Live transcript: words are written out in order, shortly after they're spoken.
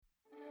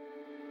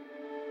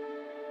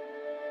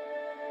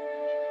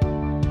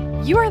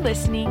You are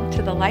listening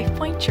to the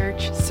LifePoint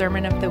Church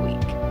Sermon of the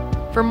Week.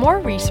 For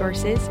more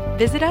resources,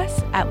 visit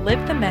us at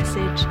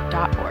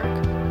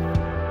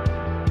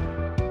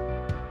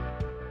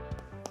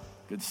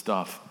livethemessage.org. Good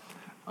stuff.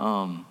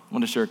 I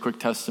want to share a quick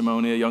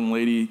testimony. A young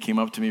lady came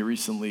up to me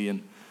recently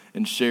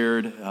and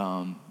shared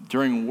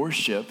during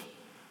worship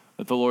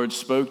that the Lord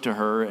spoke to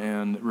her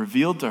and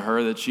revealed to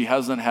her that she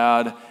hasn't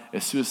had a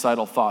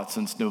suicidal thought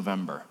since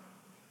November.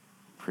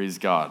 Praise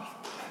God.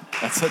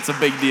 That's a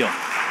big deal.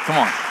 Come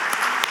on.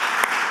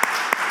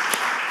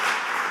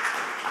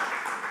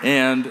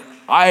 And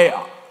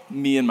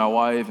me and my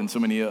wife and so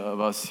many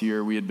of us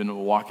here, we had been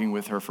walking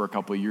with her for a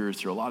couple of years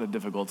through a lot of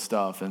difficult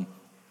stuff, and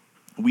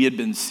we had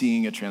been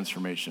seeing a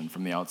transformation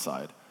from the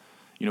outside.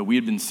 You know, we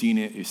had been seeing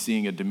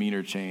a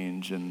demeanor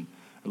change and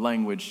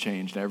language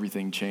change and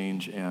everything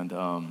change, and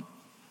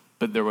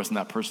but there wasn't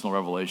that personal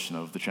revelation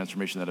of the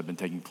transformation that had been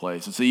taking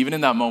place. And so even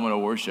in that moment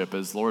of worship,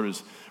 as the Lord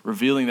was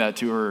revealing that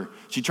to her,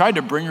 she tried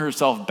to bring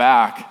herself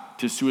back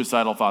to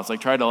suicidal thoughts,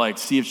 tried to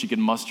see if she could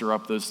muster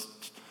up those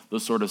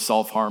sort of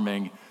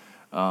self-harming,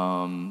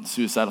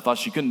 suicidal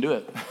thoughts. She couldn't do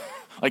it.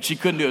 She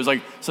couldn't do it. It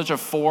was such a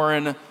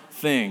foreign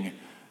thing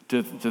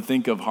to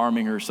think of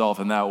harming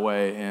herself in that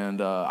way.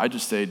 And I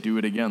just say, do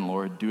it again,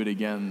 Lord. Do it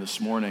again this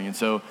morning. And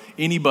so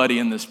anybody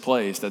in this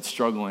place that's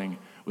struggling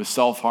with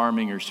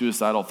self-harming or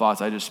suicidal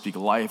thoughts, I just speak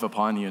life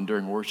upon you. And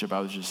during worship, I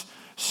was just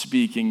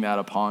speaking that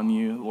upon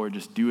you. Lord,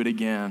 just do it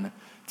again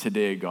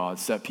today, God.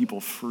 Set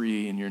people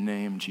free in your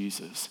name,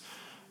 Jesus,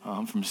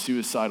 from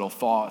suicidal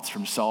thoughts,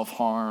 from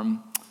self-harming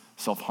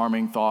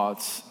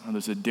thoughts, and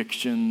those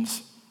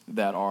addictions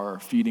that are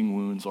feeding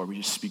wounds. Lord, we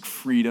just speak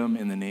freedom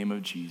in the name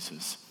of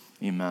Jesus.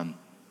 Amen.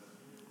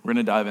 We're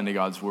going to dive into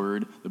God's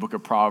word, the book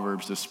of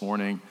Proverbs this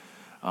morning.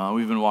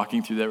 We've been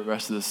walking through the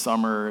rest of the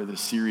summer,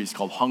 this series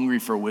called Hungry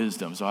for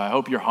Wisdom. So I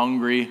hope you're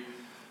hungry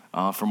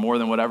for more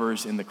than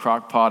whatever's in the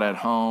crock pot at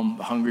home,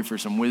 hungry for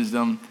some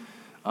wisdom.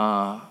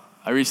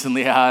 I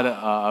recently had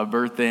a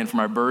birthday, and for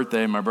my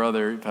birthday, my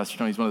brother, Pastor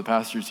Tony, he's one of the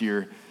pastors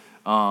here,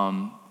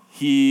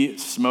 he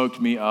smoked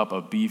me up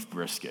a beef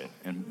brisket.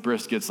 And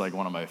brisket's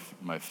one of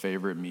my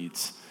favorite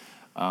meats.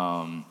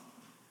 And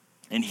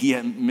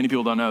many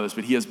people don't know this,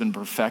 but he has been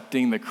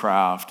perfecting the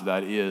craft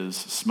that is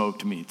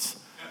smoked meats.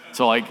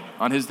 So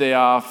on his day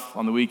off,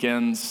 on the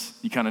weekends,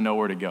 you kind of know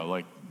where to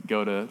go.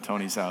 Go to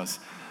Tony's house.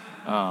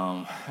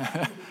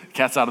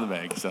 Cat's out of the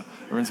bag, so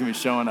everyone's going to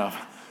be showing up.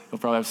 He'll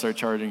probably have to start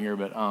charging here,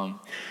 but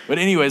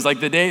anyways,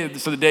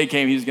 the day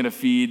came, he was going to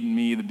feed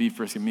me the beef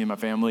brisket, me and my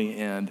family,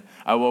 and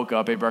I woke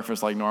up, ate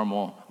breakfast like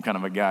normal. I'm kind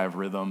of a guy of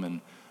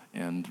rhythm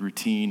and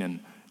routine,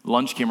 and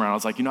lunch came around. I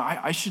was like,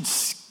 I should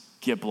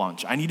skip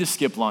lunch. I need to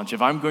skip lunch.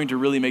 If I'm going to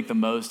really make the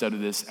most out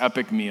of this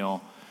epic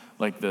meal,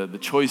 the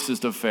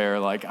choicest of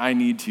fare, I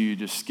need to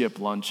just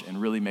skip lunch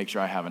and really make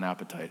sure I have an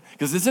appetite.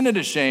 Because isn't it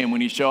a shame when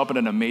you show up at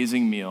an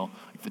amazing meal,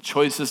 the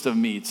choicest of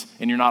meats,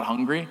 and you're not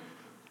hungry?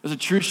 It's a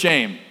true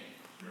shame.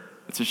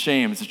 It's a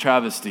shame. It's a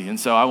travesty. And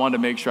so I wanted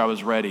to make sure I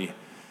was ready.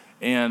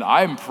 And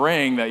I'm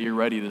praying that you're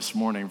ready this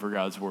morning for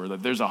God's word,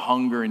 that there's a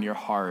hunger in your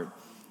heart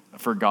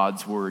for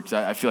God's word. Because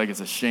I feel like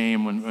it's a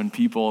shame when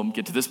people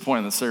get to this point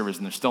in the service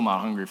and they're still not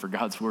hungry for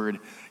God's word.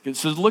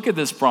 So look at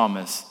this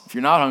promise. If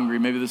you're not hungry,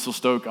 maybe this will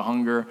stoke a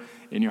hunger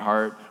in your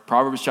heart.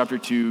 Proverbs chapter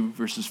 2,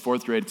 verses 4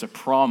 through 8, it's a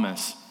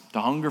promise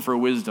to hunger for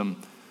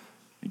wisdom.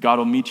 God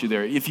will meet you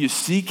there. If you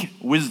seek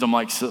wisdom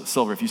like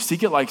silver, if you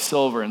seek it like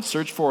silver and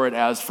search for it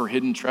as for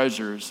hidden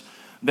treasures,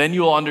 then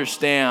you will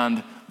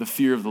understand the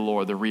fear of the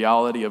Lord, the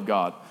reality of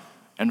God,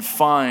 and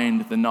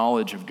find the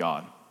knowledge of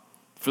God.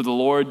 For the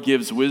Lord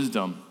gives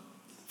wisdom.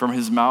 From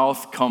his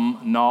mouth come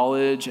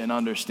knowledge and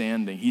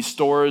understanding. He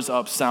stores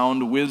up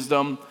sound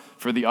wisdom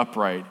for the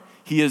upright.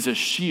 He is a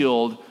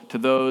shield to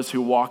those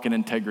who walk in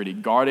integrity,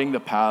 guarding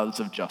the paths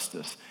of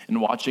justice and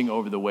watching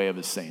over the way of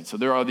his saints. So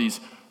there are these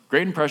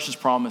great and precious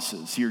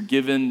promises here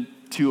given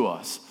to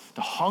us to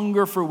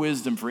hunger for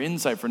wisdom, for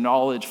insight, for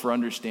knowledge, for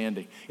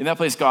understanding. In that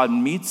place, God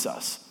meets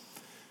us.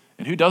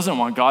 And who doesn't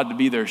want God to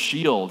be their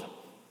shield,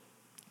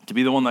 to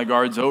be the one that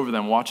guards over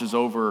them, watches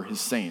over his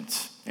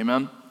saints?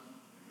 Amen?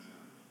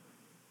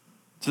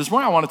 So this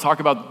morning I want to talk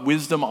about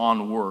wisdom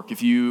on work.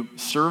 If you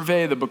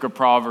survey the book of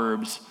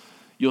Proverbs,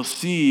 you'll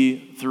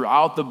see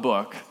throughout the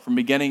book, from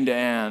beginning to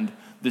end,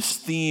 this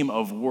theme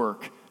of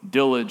work,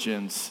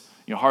 diligence,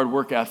 hard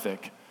work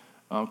ethic,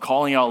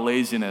 calling out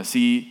laziness.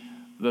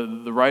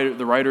 The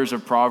writers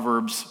of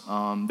Proverbs,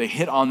 they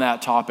hit on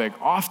that topic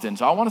often.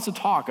 So I want us to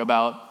talk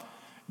about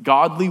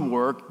godly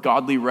work,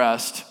 godly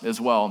rest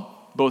as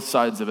well, both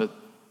sides of it.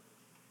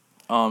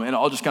 And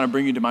I'll just kind of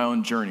bring you to my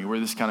own journey, where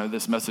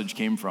this message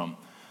came from.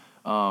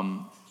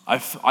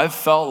 I've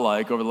felt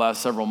like over the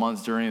last several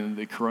months during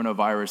the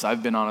coronavirus,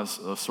 I've been on a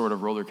sort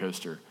of roller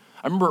coaster.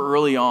 I remember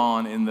early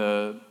on in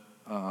the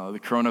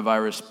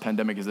coronavirus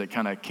pandemic, as it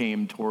kind of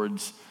came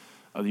towards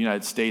the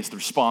United States, the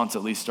response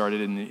at least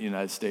started in the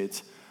United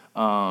States.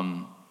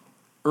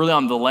 Early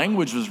on, the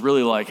language was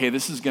really hey,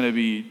 this is going to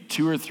be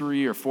 2 or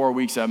 3 or 4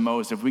 weeks at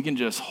most. If we can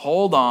just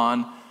hold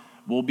on,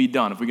 we'll be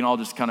done. If we can all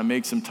just kind of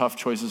make some tough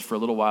choices for a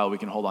little while, we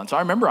can hold on. So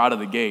I remember out of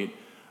the gate,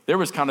 there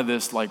was kind of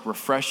this like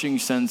refreshing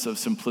sense of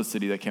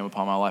simplicity that came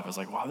upon my life. I was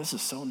like, wow, this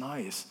is so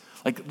nice.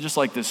 Like just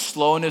like this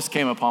slowness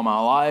came upon my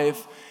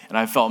life, and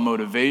I felt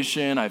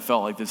motivation. I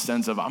felt like this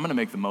sense of I'm going to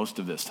make the most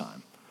of this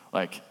time.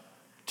 Like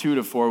 2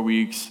 to 4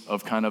 weeks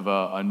of kind of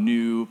a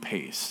new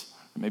pace.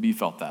 Maybe you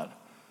felt that.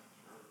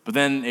 But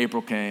then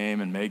April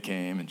came, and May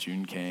came, and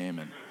June came,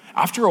 and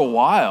after a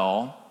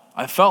while,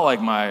 I felt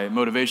like my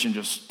motivation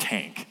just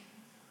tanked.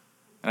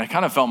 And I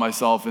kind of felt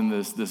myself in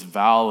this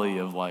valley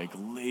of like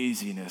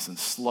laziness and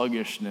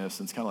sluggishness,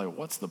 and it's kind of like,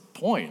 what's the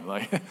point?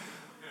 Like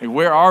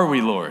where are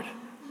we, Lord?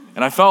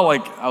 And I felt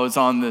like I was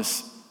on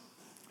this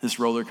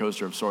roller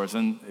coaster of sorts,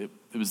 and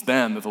it was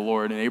then that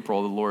in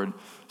April, the Lord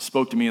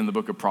spoke to me in the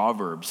book of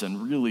Proverbs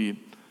and really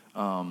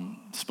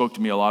spoke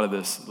to me a lot of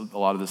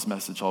this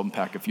message. I'll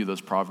unpack a few of those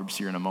Proverbs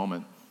here in a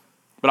moment.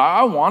 But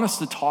I want us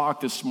to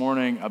talk this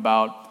morning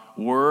about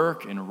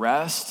work and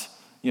rest.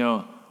 You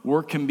know,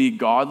 work can be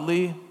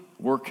godly,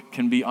 work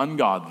can be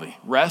ungodly.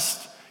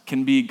 Rest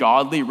can be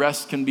godly,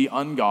 rest can be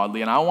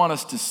ungodly. And I want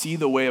us to see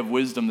the way of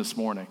wisdom this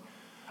morning.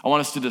 I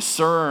want us to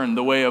discern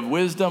the way of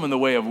wisdom and the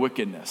way of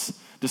wickedness.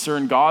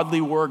 Discern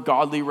godly work,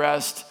 godly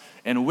rest,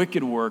 and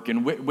wicked work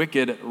and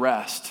wicked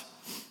rest.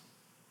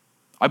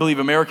 I believe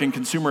American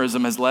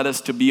consumerism has led us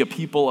to be a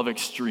people of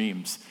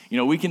extremes. You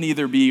know, we can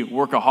either be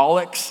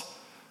workaholics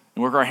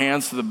and work our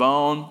hands to the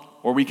bone,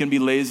 or we can be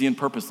lazy and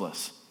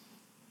purposeless.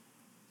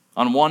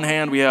 On one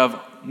hand, we have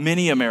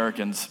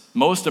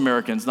most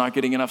Americans not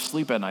getting enough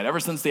sleep at night. Ever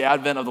since the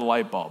advent of the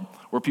light bulb,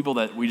 we're people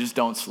that we just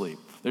don't sleep.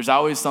 There's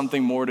always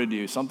something more to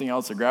do, something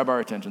else to grab our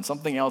attention,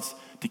 something else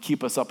to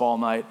keep us up all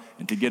night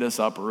and to get us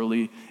up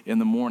early in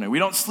the morning. We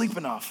don't sleep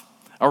enough.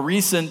 A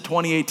recent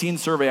 2018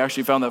 survey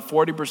actually found that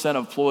 40%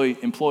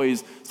 of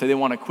employees say they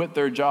want to quit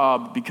their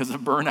job because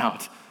of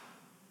burnout.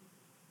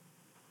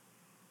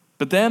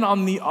 But then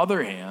on the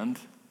other hand,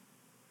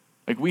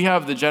 like we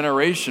have the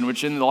generation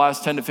which in the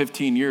last 10 to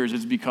 15 years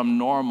has become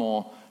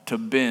normal to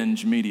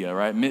binge media,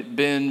 right?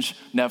 Binge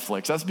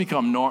Netflix. That's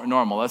become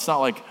normal. That's not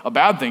like a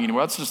bad thing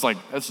anymore. That's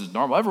just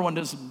normal. Everyone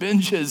just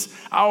binges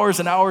hours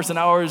and hours and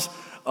hours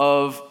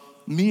of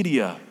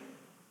media.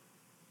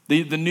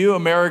 The new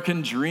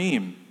American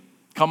dream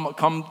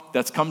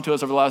that's come to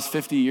us over the last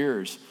 50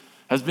 years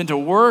has been to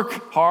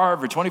work hard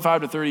for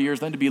 25 to 30 years,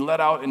 then to be let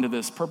out into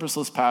this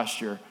purposeless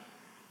pasture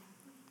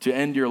to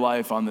end your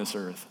life on this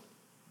earth.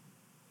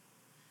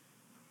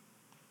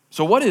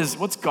 So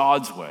what's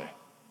God's way?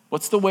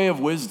 What's the way of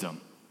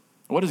wisdom?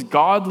 What does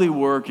godly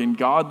work and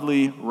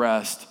godly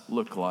rest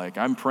look like?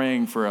 I'm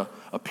praying for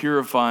a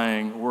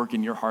purifying work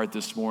in your heart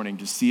this morning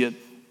to see it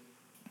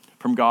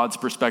from God's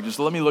perspective.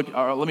 So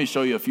let me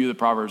show you a few of the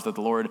Proverbs that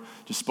the Lord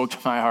just spoke to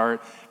my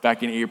heart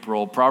back in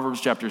April. Proverbs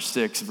chapter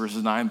 6,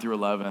 verses 9 through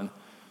 11.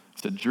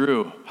 He said,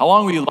 Drew, how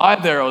long will you lie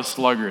there, O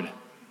sluggard?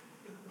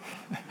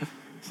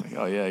 It's like,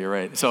 oh yeah, you're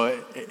right.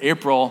 So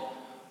April,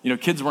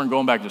 kids weren't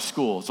going back to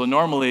school. So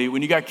normally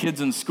when you got kids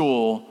in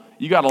school,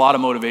 you got a lot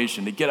of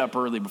motivation to get up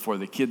early before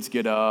the kids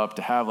get up,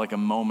 to have like a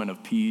moment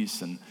of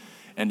peace and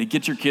to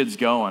get your kids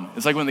going.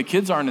 It's like when the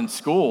kids aren't in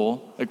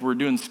school, like we're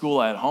doing school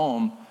at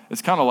home,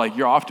 it's kind of like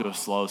you're off to a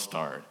slow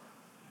start.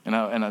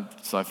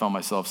 So I found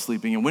myself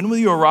sleeping. And when will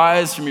you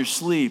arise from your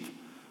sleep?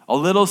 A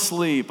little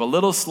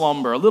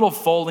slumber, a little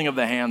folding of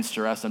the hands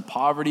to rest, and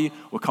poverty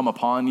will come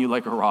upon you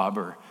like a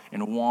robber,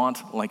 and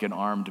want like an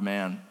armed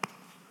man.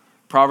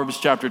 Proverbs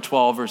chapter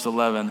 12, verse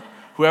 11.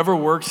 Whoever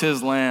works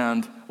his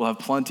land will have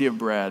plenty of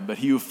bread, but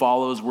he who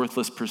follows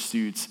worthless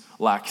pursuits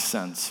lacks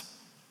sense.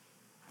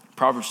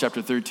 Proverbs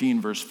chapter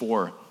 13, verse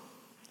 4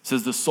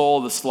 says, the soul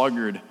of the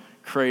sluggard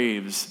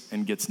craves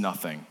and gets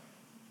nothing,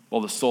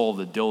 while the soul of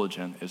the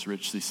diligent is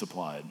richly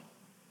supplied.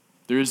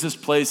 There is this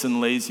place in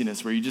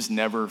laziness where you just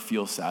never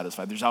feel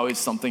satisfied. There's always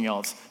something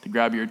else to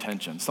grab your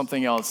attention,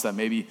 something else that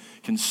maybe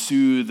can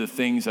soothe the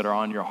things that are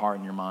on your heart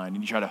and your mind,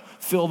 and you try to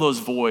fill those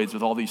voids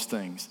with all these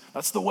things.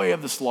 That's the way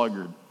of the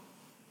sluggard.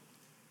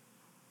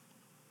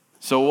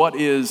 So what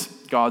is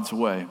God's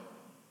way?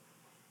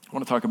 I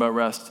want to talk about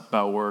rest,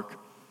 about work.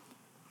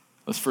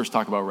 Let's first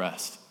talk about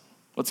rest.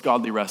 What's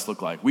godly rest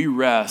look like? We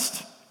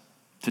rest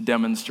to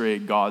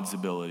demonstrate God's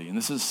ability. And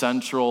this is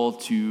central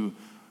to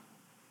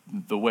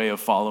the way of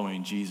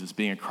following Jesus,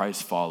 being a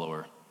Christ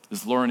follower,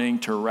 is learning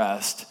to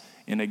rest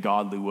in a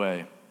godly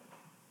way.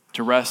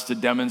 To rest to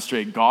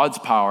demonstrate God's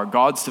power,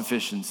 God's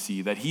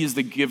sufficiency, that he is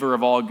the giver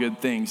of all good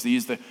things, that he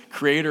is the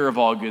creator of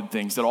all good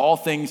things, that all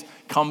things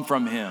come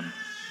from him.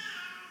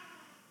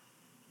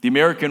 The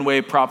American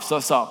way props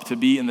us up to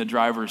be in the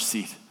driver's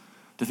seat,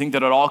 to think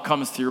that it all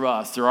comes through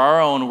us, through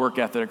our own work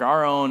ethic,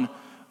 our own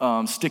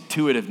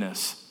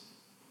stick-to-itiveness.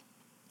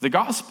 The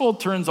gospel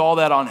turns all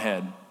that on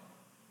head.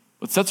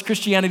 What sets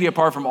Christianity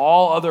apart from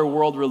all other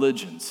world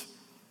religions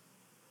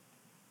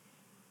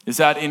is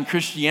that in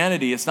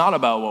Christianity, it's not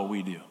about what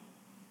we do.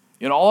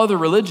 In all other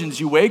religions,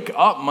 you wake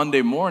up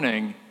Monday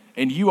morning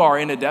and you are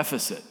in a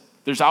deficit.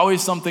 There's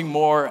always something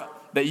more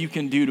that you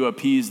can do to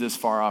appease this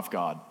far-off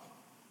God.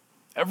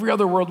 Every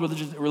other world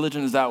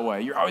religion is that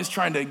way. You're always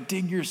trying to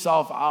dig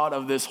yourself out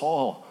of this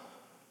hole.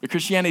 But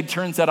Christianity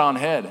turns that on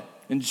head.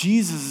 And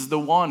Jesus is the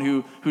one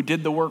who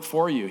did the work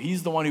for you.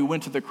 He's the one who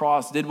went to the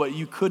cross, did what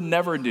you could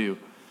never do.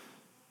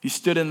 He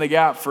stood in the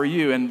gap for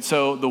you. And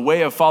so the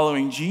way of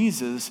following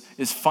Jesus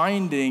is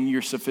finding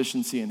your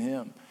sufficiency in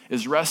him,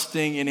 is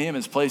resting in him,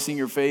 is placing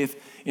your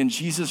faith in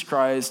Jesus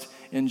Christ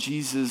and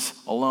Jesus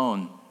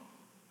alone.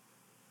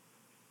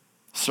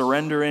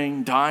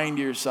 Surrendering, dying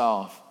to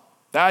yourself.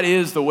 That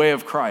is the way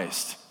of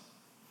Christ.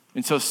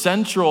 And so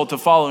central to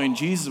following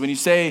Jesus, when you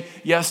say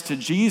yes to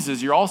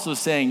Jesus, you're also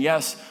saying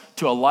yes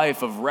to a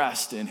life of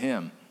rest in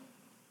him.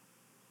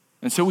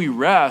 And so we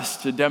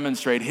rest to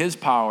demonstrate his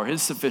power,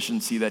 his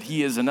sufficiency, that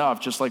he is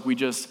enough, just like we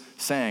just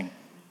sang.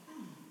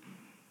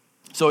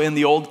 So in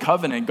the Old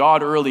Covenant,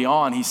 God early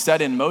on, he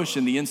set in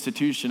motion the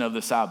institution of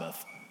the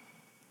Sabbath.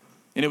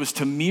 And it was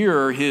to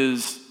mirror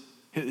his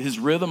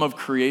rhythm of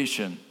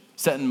creation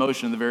set in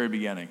motion in the very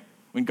beginning.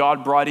 When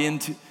God brought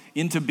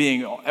into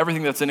being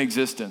everything that's in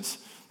existence,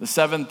 the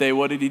seventh day,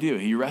 what did he do?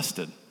 He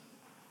rested.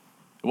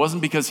 It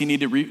wasn't because he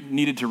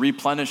needed to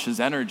replenish his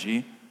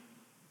energy.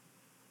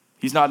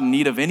 He's not in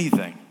need of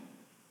anything.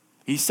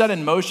 He set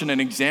in motion an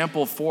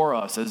example for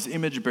us as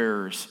image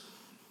bearers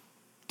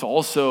to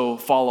also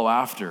follow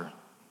after.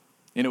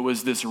 And it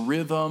was this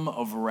rhythm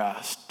of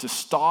rest, to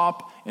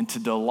stop and to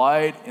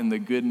delight in the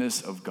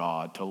goodness of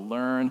God, to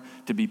learn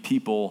to be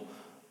people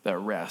that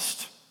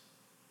rest.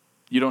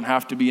 You don't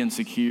have to be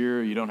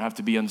insecure. You don't have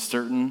to be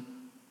uncertain.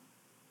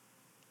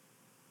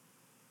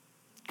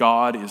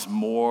 God is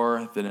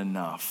more than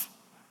enough.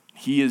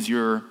 He is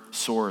your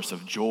source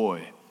of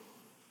joy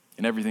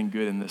and everything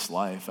good in this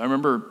life. I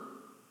remember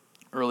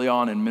early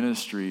on in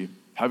ministry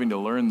having to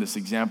learn this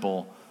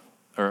example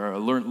or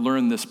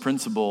learn this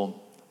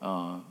principle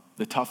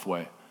the tough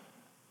way.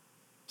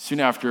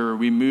 Soon after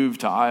we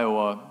moved to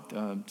Iowa,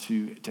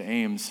 to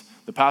Ames,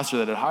 the pastor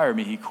that had hired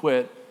me, he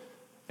quit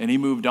and he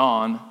moved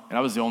on, and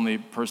I was the only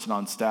person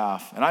on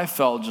staff. And I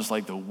felt just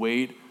like the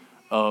weight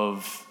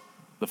of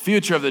the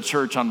future of the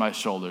church on my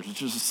shoulders,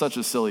 which is such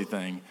a silly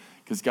thing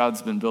because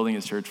God's been building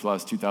his church for the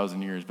last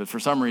 2,000 years. But for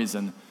some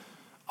reason,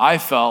 I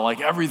felt like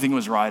everything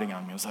was riding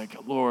on me. I was like,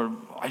 Lord,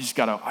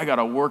 I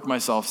gotta work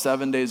myself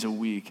 7 days a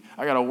week.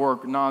 I gotta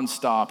work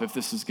nonstop if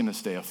this is gonna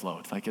stay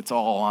afloat. Like it's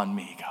all on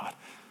me, God.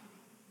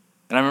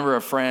 And I remember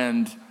a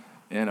friend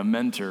and a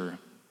mentor,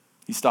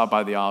 he stopped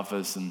by the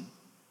office and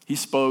he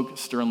spoke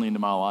sternly into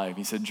my life.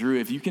 He said, Drew,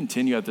 if you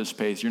continue at this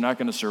pace, you're not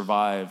gonna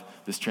survive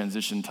this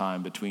transition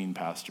time between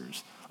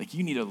pastors. Like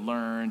you need to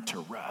learn to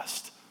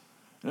rest.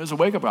 And it was a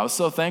wake-up call. I was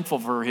so thankful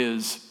for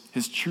his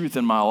truth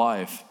in my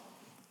life.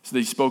 So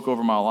he spoke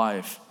over my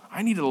life.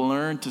 I need to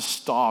learn to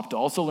stop, to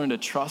also learn to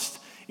trust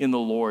in the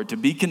Lord, to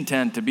be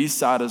content, to be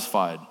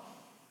satisfied.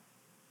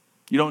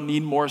 You don't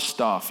need more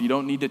stuff. You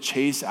don't need to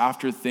chase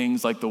after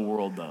things like the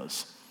world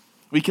does.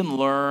 We can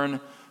learn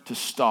to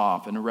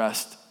stop and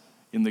rest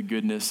in the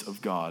goodness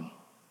of God.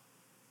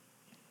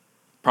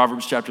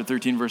 Proverbs chapter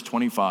 13, verse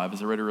 25,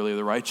 as I read earlier,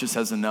 the righteous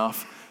has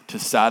enough to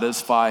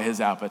satisfy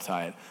his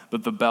appetite,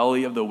 but the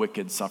belly of the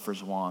wicked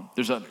suffers want.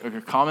 There's a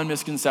common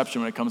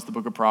misconception when it comes to the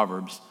book of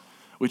Proverbs,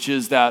 which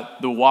is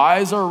that the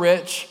wise are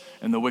rich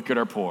and the wicked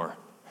are poor.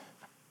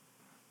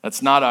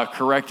 That's not a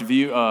correct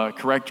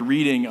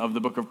reading of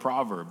the book of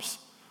Proverbs.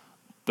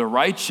 The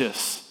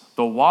righteous,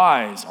 the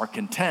wise are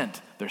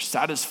content. They're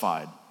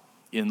satisfied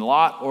in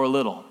lot or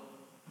little.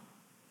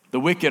 The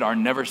wicked are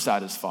never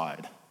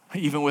satisfied,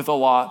 even with a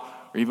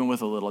lot or even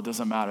with a little. It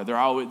doesn't matter. They're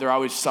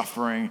always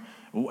suffering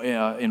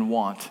in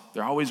want.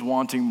 They're always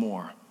wanting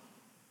more.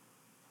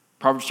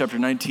 Proverbs chapter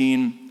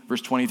 19,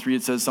 verse 23,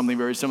 it says something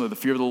very similar. The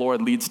fear of the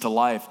Lord leads to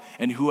life,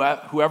 and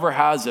whoever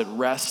has it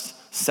rests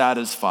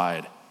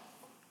satisfied.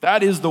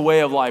 That is the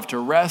way of life, to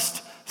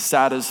rest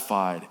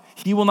satisfied.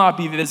 He will not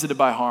be visited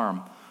by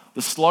harm.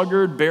 The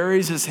sluggard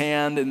buries his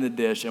hand in the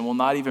dish and will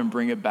not even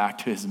bring it back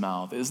to his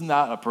mouth. Isn't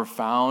that a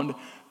profound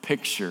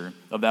picture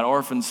of that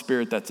orphan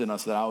spirit that's in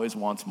us that always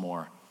wants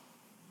more?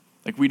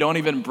 Like we don't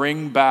even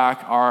bring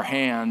back our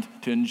hand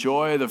to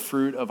enjoy the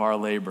fruit of our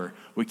labor.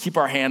 We keep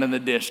our hand in the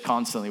dish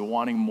constantly,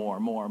 wanting more,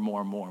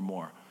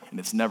 and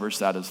it's never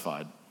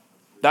satisfied.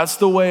 That's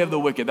the way of the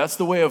wicked. That's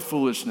the way of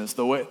foolishness,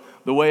 the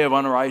way of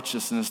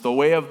unrighteousness, the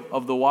way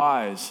of the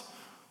wise.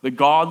 The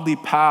godly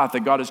path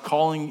that God is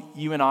calling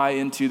you and I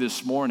into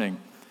this morning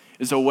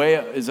is a way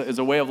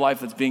of life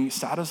that's being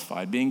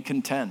satisfied, being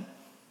content,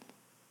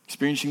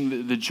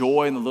 experiencing the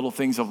joy in the little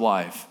things of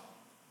life.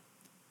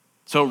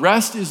 So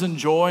rest is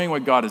enjoying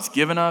what God has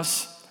given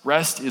us.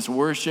 Rest is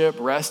worship.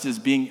 Rest is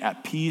being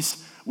at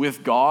peace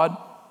with God.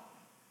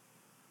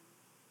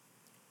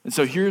 And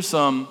so here's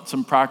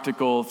some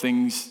practical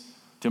things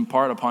to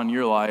impart upon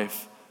your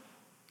life,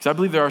 because I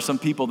believe there are some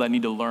people that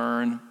need to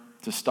learn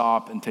to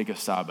stop and take a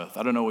Sabbath.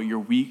 I don't know what your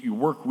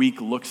work week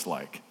looks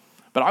like,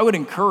 but I would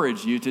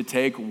encourage you to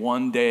take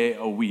one day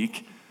a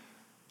week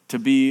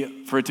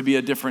for it to be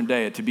a different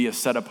day, to be a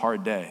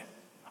set-apart day.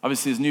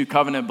 Obviously, as New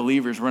Covenant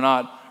believers, we're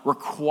not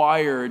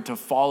required to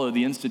follow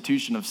the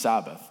institution of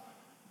Sabbath.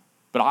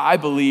 But I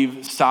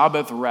believe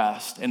Sabbath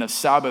rest and a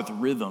Sabbath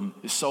rhythm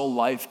is so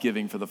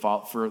life-giving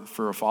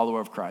for a follower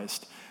of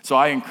Christ. So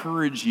I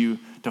encourage you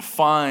to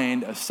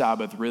find a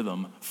Sabbath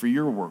rhythm for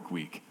your work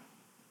week.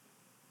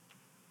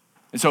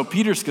 And so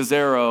Peter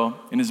Scazzero,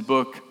 in his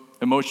book,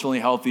 Emotionally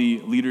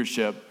Healthy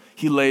Leadership,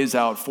 he lays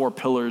out 4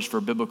 pillars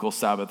for biblical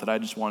Sabbath that I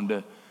just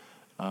wanted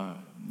to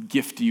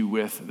gift you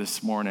with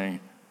this morning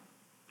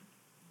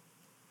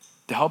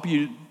to help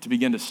you to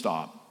begin to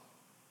stop.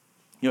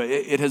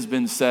 It has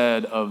been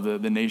said of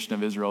the nation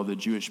of Israel, the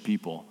Jewish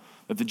people,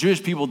 that the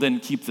Jewish people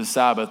didn't keep the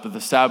Sabbath, but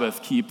the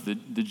Sabbath keep the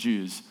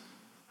Jews.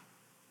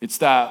 It's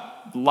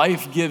that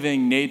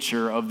life-giving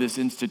nature of this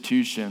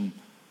institution,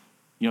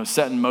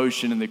 set in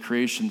motion in the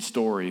creation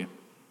story,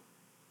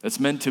 that's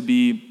meant to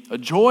be a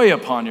joy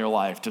upon your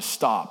life, to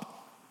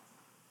stop.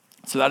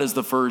 So that is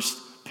the first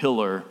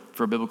pillar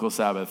for a biblical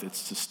Sabbath.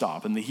 It's to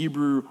stop. And the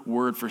Hebrew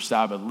word for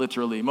Sabbath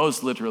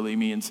most literally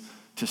means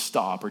to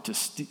stop or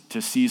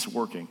to cease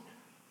working.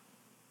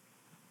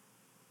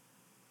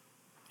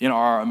 In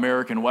our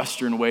American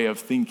Western way of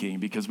thinking,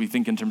 because we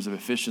think in terms of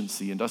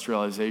efficiency,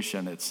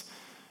 industrialization,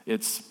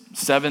 it's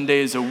 7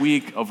 days a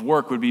week of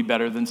work would be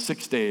better than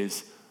 6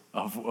 days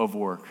of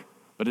work.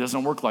 But it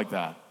doesn't work like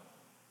that.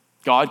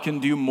 God can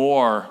do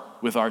more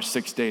with our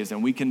 6 days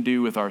than we can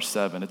do with our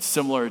 7. It's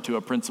similar to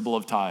a principle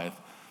of tithe,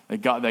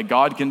 that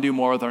God can do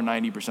more with our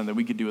 90% than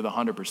we could do with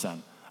 100%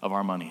 of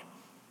our money.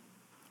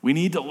 We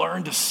need to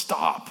learn to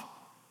stop.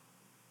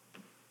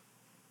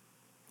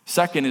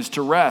 Second is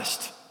to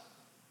rest.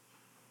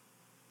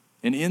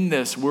 And in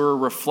this, we're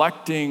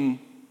reflecting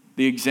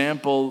the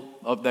example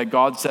that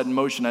God set in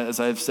motion, as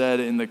I've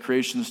said in the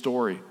creation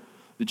story.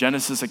 The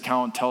Genesis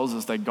account tells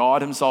us that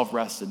God himself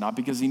rested, not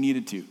because he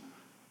needed to.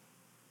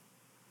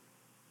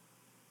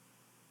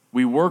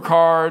 We work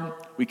hard,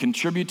 we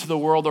contribute to the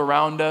world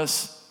around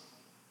us,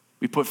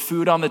 we put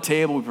food on the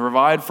table, we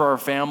provide for our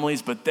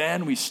families, but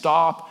then we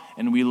stop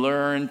and we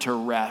learn to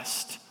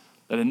rest,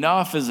 that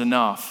enough is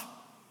enough.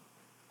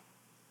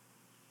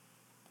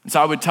 And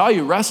so I would tell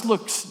you, rest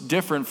looks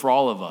different for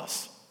all of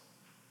us.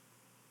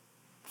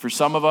 For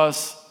some of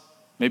us,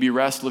 maybe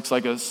rest looks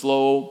like a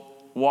slow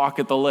walk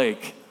at the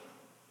lake,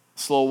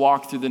 slow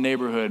walk through the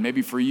neighborhood.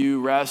 Maybe for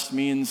you, rest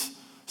means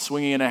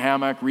swinging in a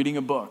hammock, reading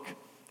a book,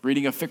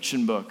 reading a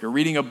fiction book, or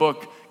reading a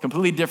book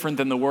completely different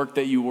than the work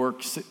that you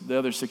work the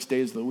other 6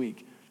 days of the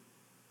week.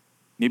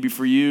 Maybe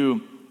for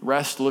you,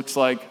 rest looks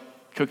like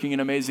cooking an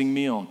amazing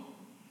meal.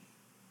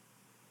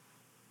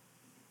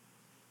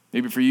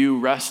 Maybe for you,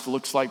 rest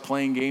looks like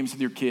playing games with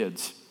your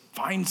kids.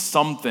 Find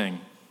something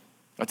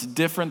that's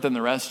different than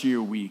the rest of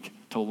your week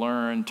to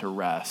learn to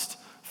rest.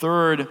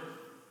 Third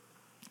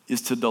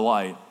is to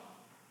delight.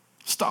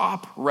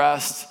 Stop,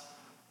 rest,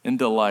 and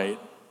delight.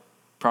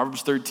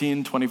 Proverbs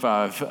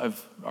 13:25,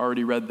 I've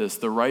already read this.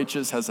 The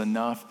righteous has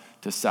enough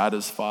to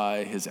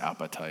satisfy his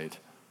appetite.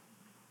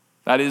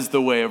 That is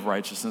the way of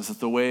righteousness. It's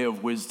the way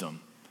of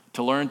wisdom.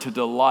 To learn to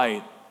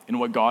delight in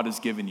what God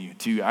has given you.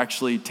 To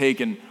actually take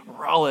and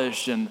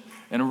relish and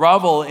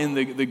revel in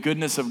the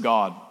goodness of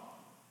God.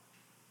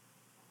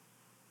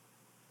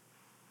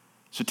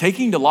 So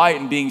taking delight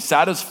in being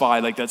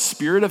satisfied, like that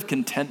spirit of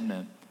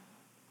contentment,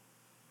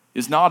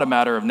 is not a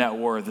matter of net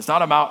worth. It's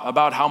not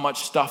about how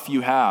much stuff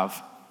you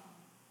have.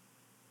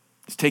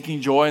 It's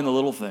taking joy in the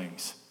little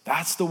things.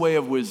 That's the way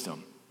of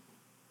wisdom.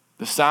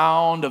 The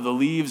sound of the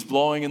leaves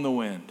blowing in the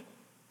wind.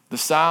 The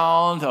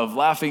sound of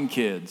laughing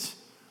kids.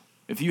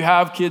 If you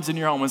have kids in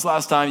your home, when's the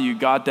last time you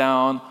got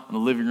down on the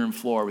living room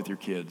floor with your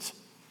kids?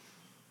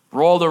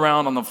 Rolled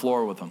around on the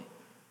floor with them.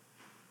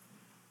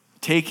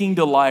 Taking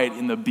delight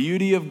in the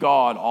beauty of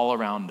God all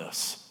around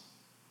us.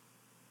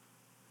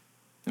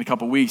 In a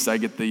couple weeks, I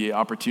get the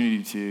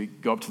opportunity to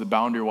go up to the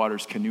Boundary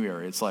Waters canoe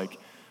area. It's like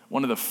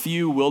one of the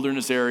few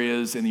wilderness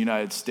areas in the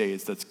United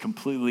States that's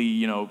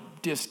completely,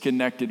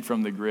 disconnected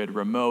from the grid,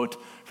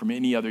 remote from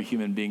any other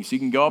human being. So you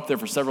can go up there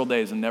for several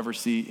days and never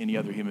see any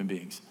other human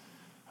beings.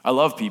 I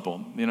love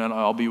people, and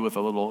I'll be with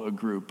a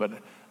group,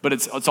 but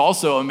it's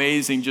also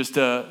amazing just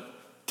to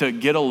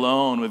get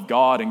alone with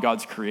God and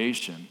God's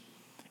creation.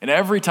 And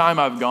every time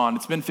I've gone,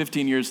 it's been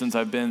 15 years since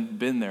I've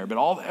been there,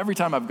 but every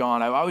time I've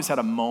gone, I've always had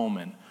a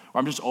moment where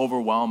I'm just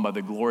overwhelmed by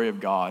the glory of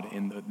God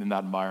in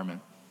that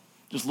environment.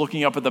 Just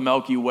looking up at the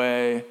Milky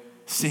Way,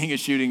 seeing a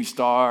shooting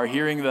star,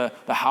 hearing the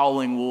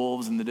howling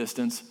wolves in the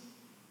distance.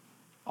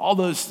 All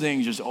those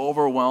things just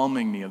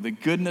overwhelming me of the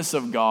goodness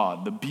of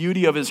God, the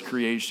beauty of his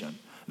creation.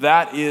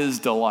 That is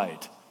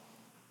delight.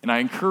 And I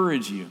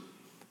encourage you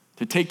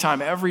to take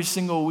time every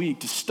single week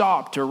to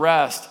stop, to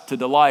rest, to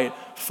delight.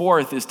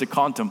 Fourth is to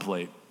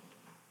contemplate.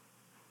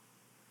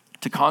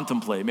 To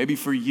contemplate. Maybe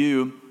for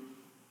you,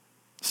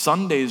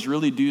 Sundays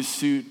really do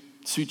suit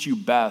you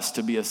best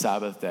to be a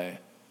Sabbath day.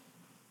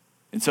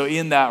 And so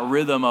in that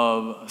rhythm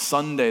of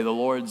Sunday, the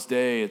Lord's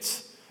Day,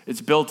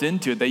 it's built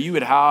into it that you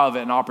would have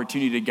an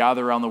opportunity to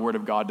gather around the Word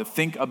of God, to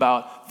think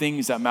about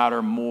things that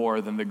matter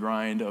more than the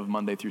grind of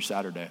Monday through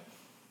Saturday.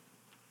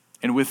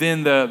 And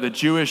within the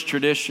Jewish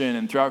tradition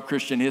and throughout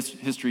Christian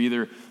history,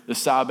 either the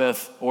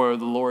Sabbath or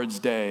the Lord's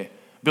Day,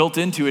 built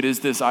into it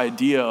is this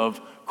idea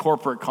of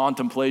corporate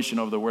contemplation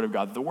of the Word of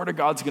God. The Word of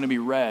God's going to be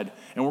read,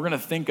 and we're going to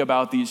think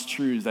about these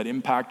truths that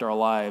impact our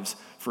lives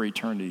for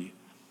eternity.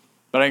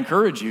 But I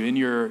encourage you in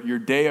your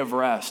day of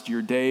rest,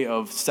 your day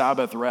of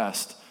Sabbath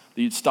rest,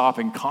 that you'd stop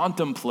and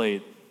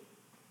contemplate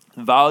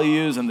the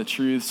values and the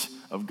truths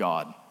of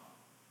God.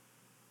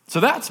 So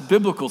that's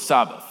biblical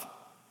Sabbath.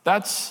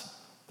 That's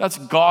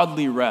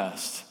godly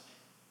rest.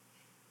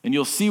 And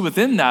you'll see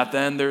within that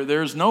then,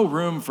 there's no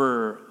room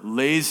for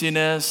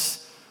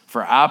laziness,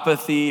 for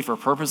apathy, for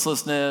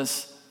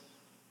purposelessness.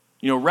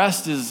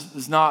 Rest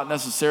is not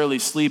necessarily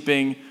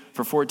sleeping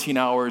for 14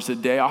 hours a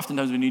day.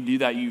 Oftentimes when you do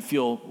that, you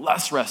feel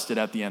less rested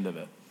at the end of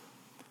it.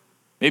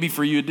 Maybe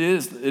for you it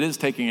is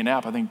taking a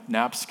nap. I think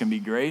naps can be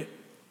great.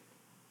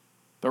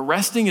 But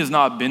resting is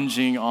not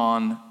binging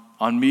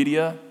on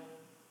media.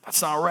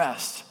 That's not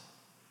rest.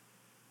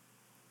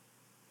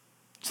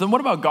 So then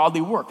what about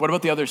godly work? What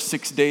about the other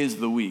 6 days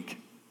of the week?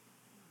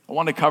 I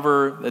want to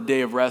cover the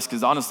day of rest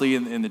because honestly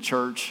in the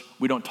church,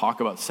 we don't talk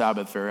about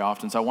Sabbath very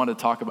often. So I want to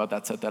talk about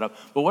that, set that up.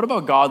 But what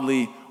about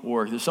godly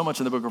work? There's so much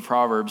in the book of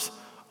Proverbs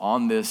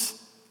on this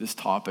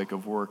topic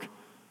of work.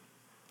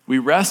 We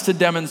rest to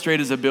demonstrate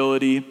his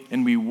ability,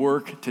 and we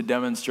work to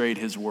demonstrate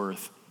his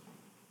worth.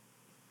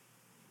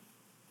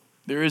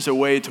 There is a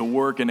way to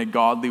work in a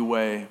godly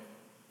way.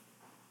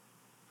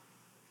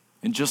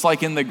 And just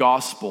like in the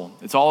gospel,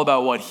 it's all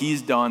about what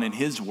he's done in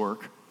his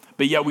work,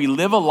 but yet we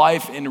live a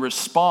life in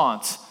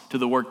response to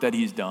the work that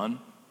he's done.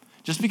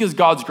 Just because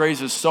God's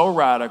grace is so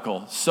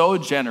radical, so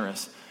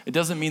generous, it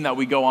doesn't mean that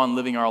we go on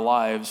living our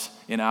lives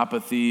in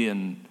apathy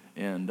and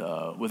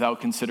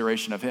without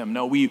consideration of him.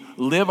 No, we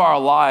live our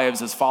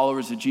lives as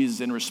followers of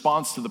Jesus in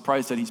response to the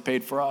price that he's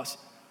paid for us.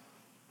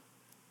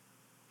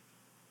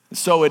 And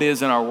so it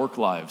is in our work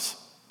lives.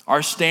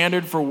 Our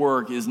standard for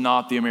work is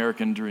not the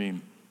American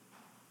dream.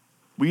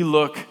 We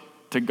look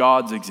to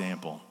God's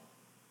example.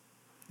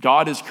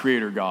 God is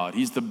creator God.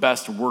 He's the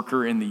best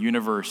worker in the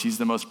universe. He's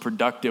the most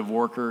productive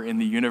worker in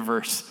the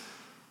universe.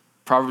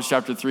 Proverbs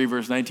chapter 3,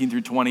 verse 19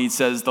 through 20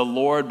 says, "The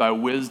Lord, by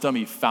wisdom,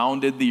 he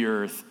founded the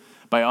earth.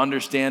 By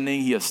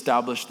understanding, he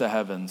established the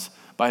heavens.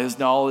 By his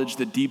knowledge,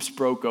 the deeps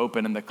broke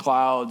open and the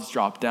clouds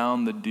dropped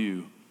down the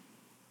dew."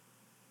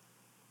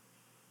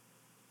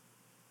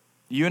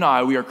 You and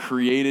I, we are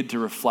created to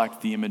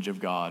reflect the image of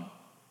God.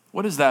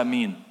 What does that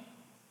mean?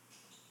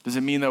 Does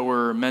it mean that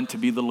we're meant to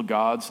be little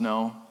gods?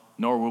 No,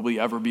 nor will we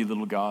ever be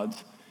little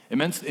gods.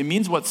 It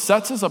means what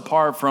sets us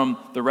apart from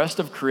the rest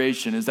of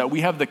creation is that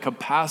we have the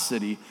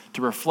capacity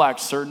to reflect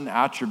certain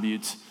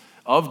attributes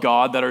of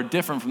God that are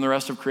different from the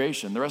rest of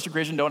creation. The rest of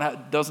creation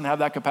doesn't have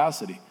that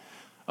capacity.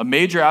 A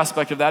major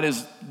aspect of that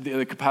is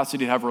the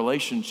capacity to have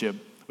relationship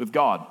with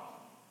God,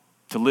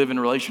 to live in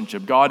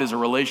relationship. God is a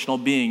relational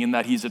being in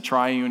that he's a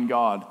triune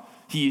God.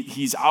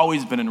 He's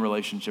always been in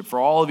relationship for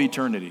all of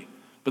eternity.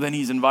 But then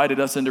he's invited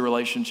us into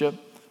relationship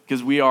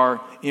because we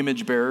are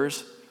image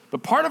bearers.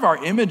 But part of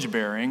our image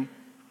bearing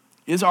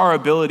is our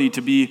ability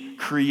to be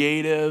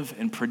creative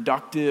and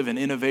productive and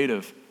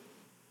innovative.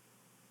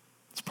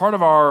 It's part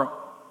of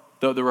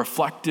the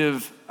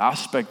reflective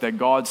aspect that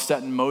God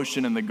set in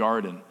motion in the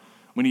garden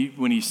when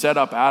he set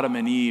up Adam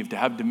and Eve to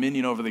have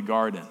dominion over the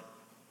garden,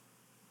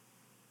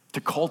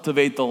 to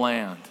cultivate the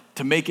land,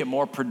 to make it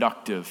more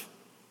productive.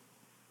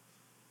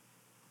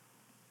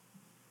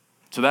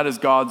 So that is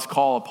God's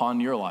call upon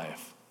your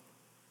life,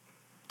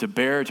 to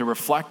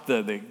reflect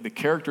the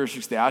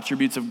characteristics, the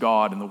attributes of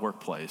God in the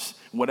workplace,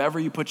 whatever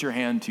you put your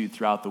hand to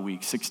throughout the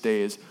week, 6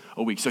 days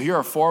a week. So here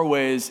are 4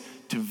 ways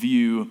to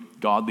view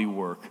godly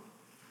work.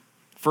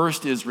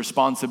 First is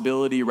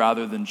responsibility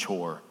rather than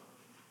chore.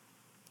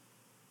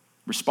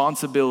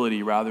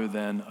 Responsibility rather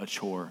than a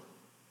chore.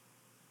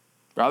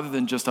 Rather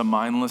than just a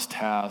mindless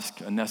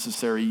task, a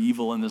necessary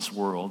evil in this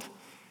world.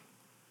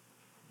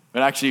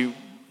 But actually,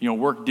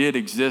 work did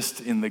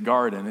exist in the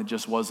garden. It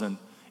just wasn't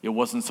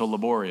so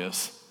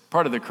laborious.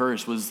 Part of the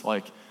curse was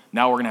like,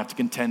 now we're going to have to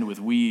contend with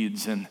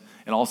weeds and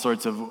all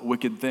sorts of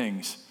wicked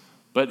things.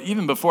 But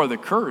even before the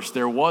curse,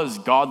 there was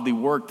godly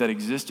work that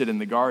existed in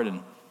the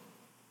garden.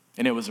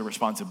 And it was a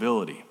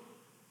responsibility.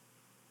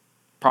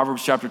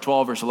 Proverbs chapter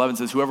 12, verse 11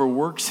 says, "Whoever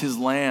works his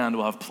land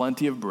will have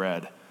plenty of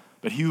bread,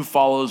 but he who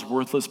follows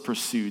worthless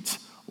pursuits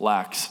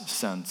lacks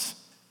sense."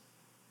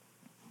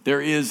 There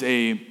is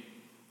a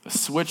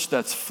switch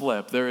that's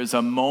flipped. There is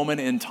a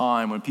moment in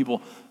time when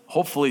people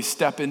hopefully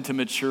step into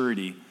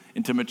maturity,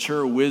 into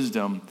mature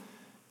wisdom,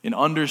 and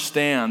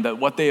understand that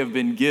what they have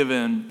been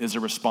given is a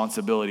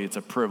responsibility. It's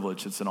a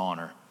privilege. It's an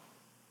honor.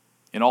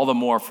 And all the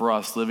more for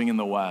us living in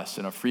the West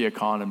in a free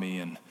economy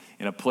and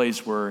in a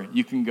place where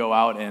you can go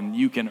out and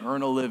you can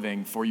earn a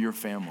living for your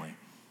family.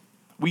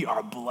 We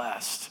are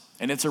blessed,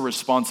 and it's a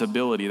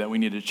responsibility that we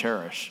need to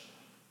cherish.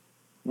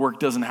 Work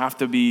doesn't have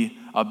to be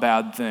a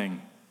bad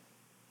thing.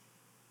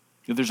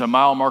 There's a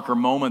mile marker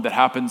moment that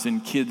happens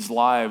in kids'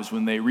 lives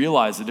when they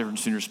realize the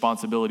difference between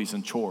responsibilities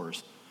and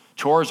chores.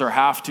 Chores are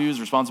have-tos,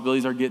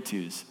 responsibilities are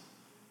get-tos.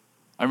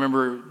 I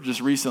remember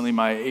just recently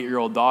my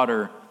 8-year-old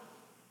daughter,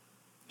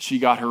 she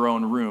got her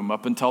own room.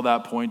 Up until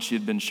that point, she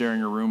had been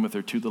sharing a room with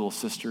her 2 little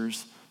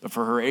sisters. But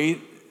for her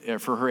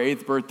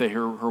eighth birthday,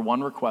 her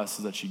one request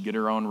is that she get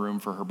her own room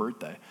for her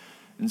birthday.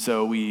 And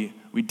so we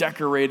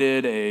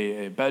decorated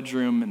a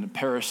bedroom in the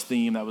parish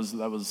theme.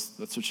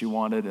 That's what she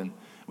wanted, and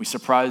we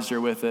surprised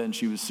her with it, and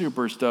she was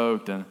super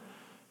stoked.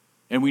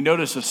 And we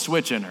noticed a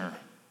switch in her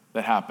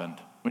that happened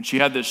when she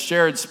had this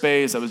shared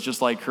space that was just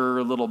like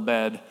her little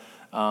bed,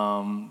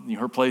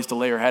 her place to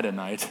lay her head at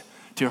night,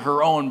 to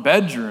her own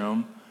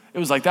bedroom. It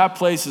was like that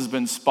place has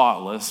been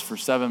spotless for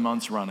 7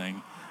 months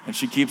running, and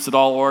she keeps it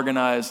all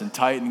organized and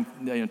tight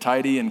and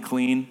tidy and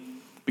clean.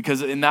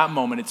 Because in that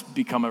moment, it's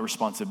become a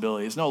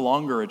responsibility. It's no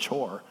longer a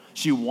chore.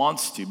 She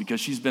wants to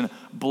because she's been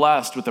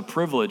blessed with the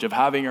privilege of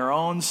having her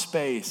own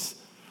space.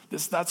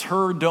 That's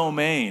her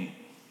domain.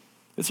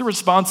 It's a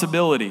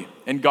responsibility,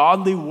 and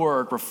godly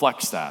work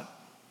reflects that.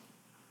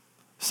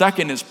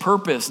 Second is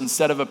purpose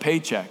instead of a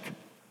paycheck.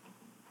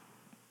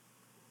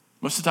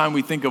 Most of the time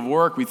we think of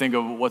work, we think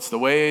of what's the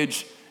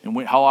wage,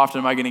 and how often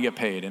am I going to get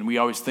paid? And we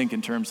always think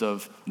in terms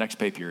of next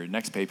pay period,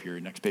 next pay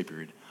period, next pay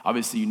period.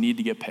 Obviously, you need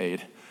to get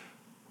paid.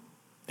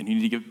 And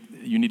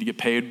you need to get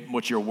paid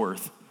what you're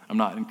worth. I'm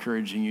not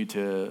encouraging you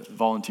to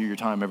volunteer your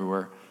time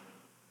everywhere.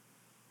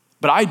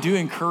 But I do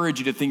encourage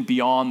you to think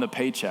beyond the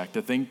paycheck,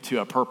 to think to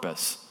a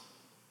purpose.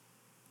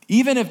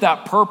 Even if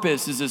that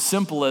purpose is as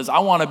simple as, I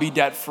want to be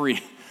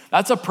debt-free.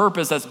 That's a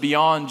purpose that's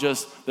beyond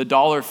just the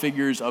dollar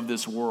figures of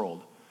this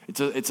world.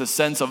 It's a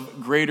sense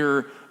of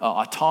greater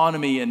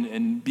autonomy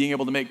and being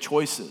able to make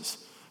choices.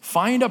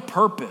 Find a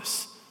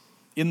purpose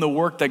in the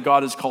work that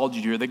God has called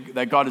you to,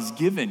 that God has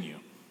given you.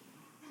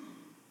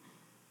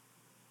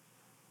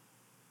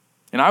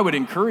 And I would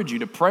encourage you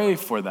to pray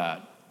for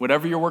that,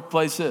 whatever your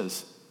workplace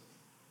is.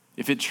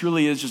 If it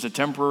truly is just a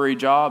temporary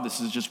job,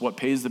 this is just what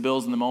pays the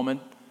bills in the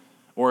moment,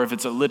 or if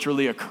it's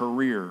literally a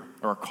career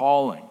or a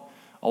calling,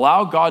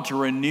 allow God to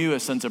renew a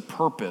sense of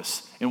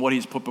purpose in what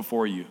he's put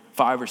before you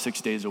 5 or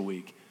 6 days a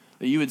week.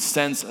 That you would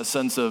sense a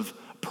sense of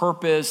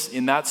purpose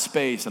in that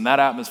space, in that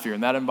atmosphere,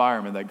 in that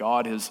environment that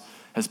God has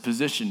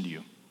positioned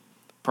you.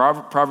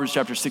 Proverbs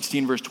chapter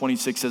 16, verse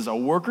 26 says, a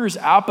worker's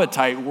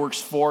appetite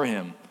works for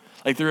him.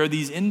 Like there are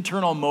these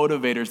internal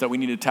motivators that we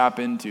need to tap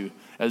into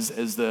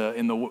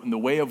in the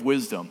way of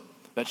wisdom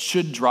that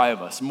should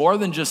drive us, more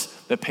than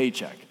just the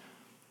paycheck,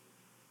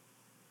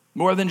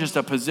 more than just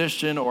a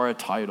position or a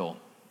title.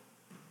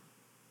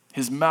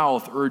 His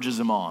mouth urges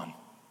him on.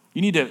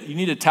 You need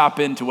to tap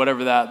into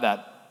whatever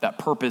that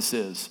purpose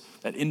is,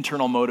 that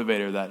internal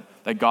motivator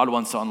that God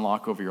wants to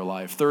unlock over your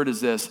life. Third is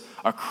this,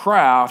 a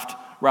craft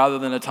rather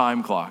than a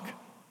time clock.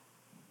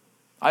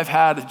 I've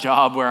had a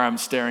job where I'm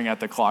staring at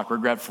the clock,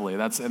 regretfully.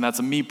 That's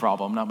a me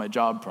problem, not my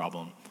job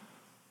problem.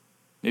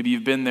 Maybe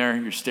you've been there,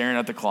 you're staring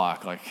at the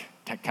clock, like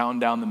counting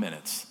down the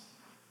minutes.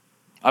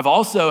 I've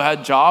also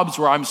had jobs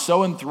where I'm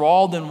so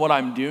enthralled in what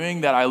I'm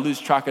doing that I lose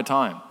track of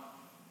time.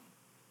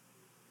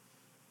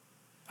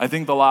 I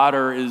think the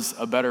latter is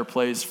a better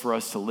place for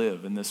us to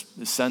live, in this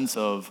sense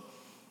of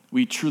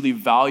we truly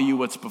value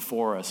what's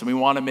before us, and we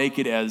want to make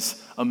it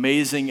as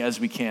amazing as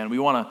we can. We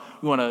want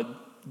to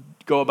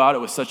go about it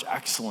with such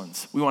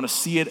excellence. We want to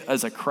see it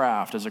as a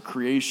craft, as a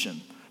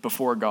creation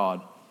before God.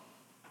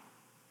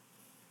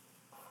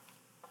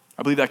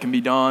 I believe that can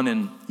be done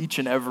in each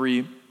and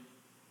every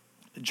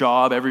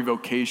job, every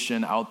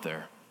vocation out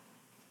there.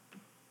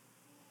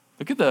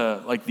 Look at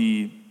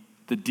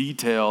the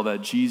detail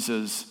that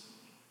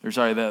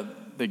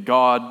that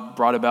God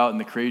brought about in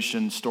the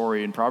creation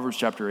story in Proverbs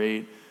chapter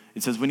 8.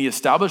 It says, when he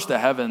established the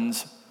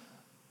heavens,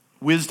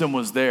 wisdom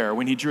was there.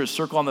 When he drew a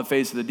circle on the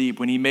face of the deep,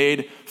 when he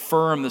made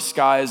firm the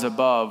skies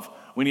above,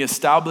 when he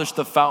established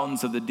the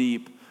fountains of the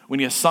deep, when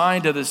he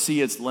assigned to the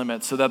sea its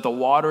limits so that the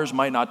waters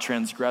might not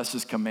transgress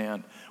his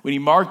command, when he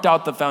marked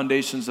out the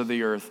foundations of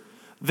the earth,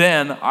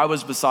 then I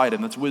was beside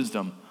him, that's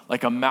wisdom,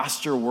 like a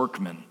master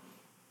workman.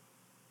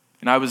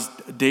 And I was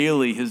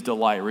daily his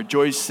delight,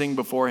 rejoicing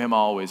before him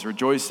always,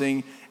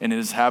 rejoicing in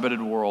his habited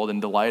world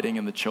and delighting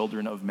in the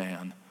children of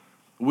man.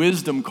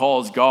 Wisdom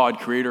calls God,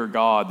 creator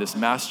God, this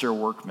master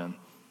workman.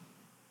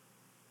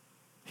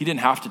 He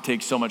didn't have to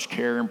take so much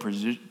care and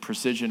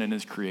precision in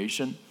his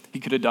creation. He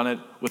could have done it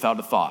without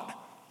a thought.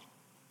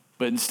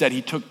 But instead,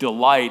 he took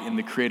delight in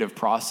the creative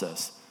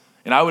process.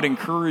 And I would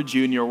encourage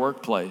you in your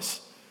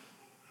workplace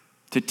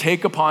to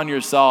take upon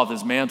yourself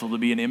this mantle to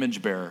be an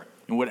image bearer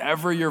in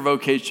whatever your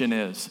vocation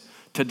is,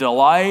 to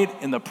delight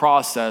in the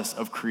process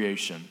of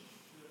creation.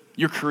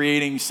 You're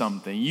creating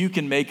something. You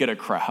can make it a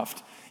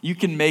craft. You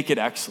can make it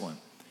excellent.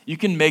 You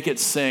can make it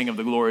sing of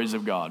the glories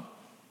of God.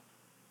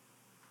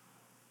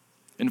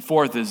 And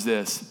fourth is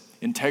this,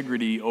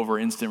 integrity over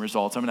instant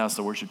results. I'm going to ask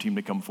the worship team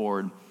to come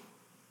forward.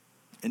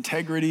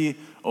 Integrity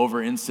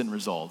over instant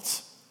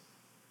results.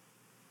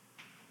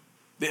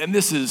 And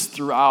this is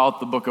throughout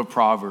the book of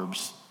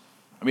Proverbs.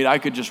 I mean, I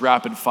could just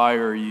rapid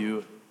fire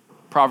you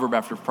proverb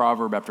after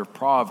proverb after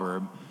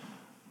proverb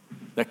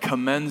that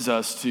commends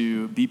us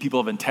to be people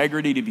of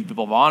integrity, to be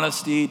people of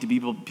honesty, to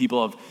be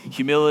people of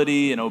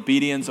humility and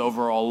obedience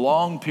over a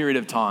long period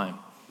of time.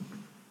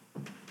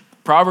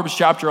 Proverbs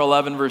chapter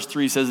 11, verse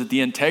 3 says that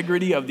the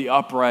integrity of the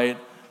upright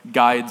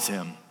guides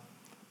him,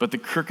 but the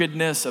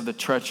crookedness of the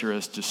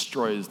treacherous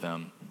destroys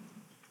them.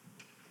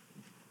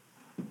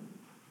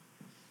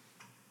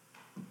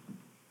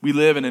 We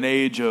live in an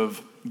age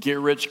of get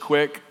rich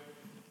quick,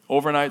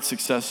 overnight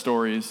success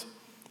stories.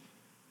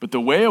 But the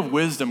way of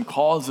wisdom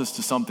calls us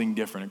to something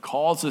different. It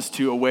calls us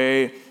to a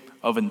way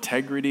of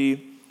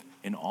integrity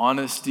and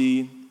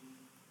honesty,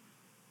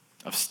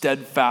 of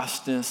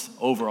steadfastness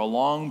over a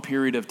long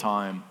period of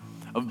time,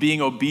 of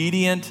being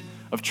obedient,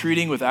 of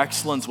treating with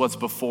excellence what's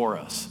before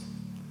us,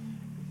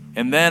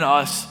 and then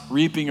us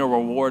reaping a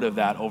reward of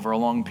that over a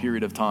long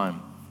period of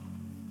time.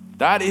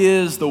 That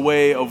is the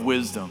way of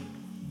wisdom.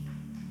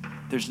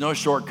 There's no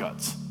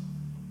shortcuts.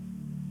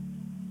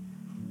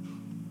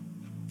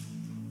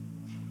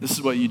 This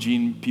is what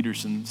Eugene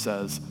Peterson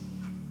says.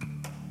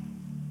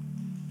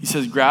 He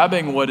says,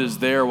 grabbing what is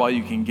there while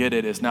you can get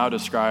it is now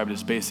described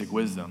as basic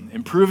wisdom.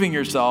 Improving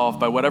yourself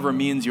by whatever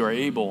means you are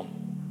able.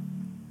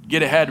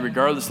 Get ahead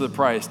regardless of the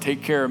price.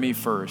 Take care of me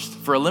first.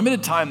 For a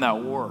limited time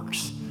that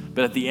works,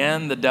 but at the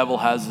end the devil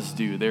has us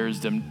do. There is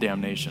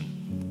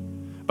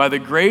damnation. By the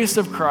grace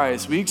of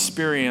Christ, we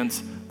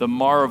experience the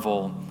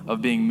marvel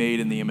of being made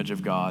in the image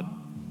of God.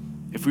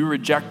 If we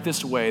reject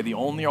this way, the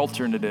only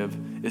alternative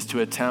is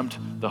to attempt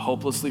the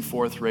hopelessly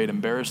fourth-rate,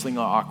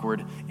 embarrassingly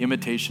awkward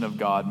imitation of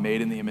God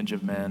made in the image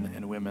of men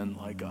and women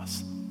like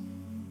us.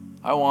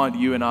 I want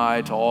you and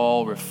I to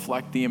all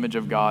reflect the image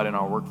of God in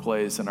our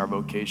workplace and our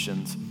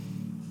vocations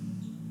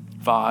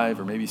 5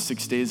 or maybe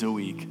 6 days a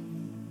week,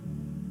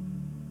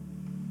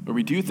 where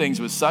we do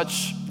things with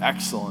such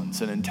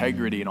excellence and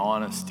integrity and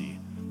honesty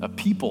that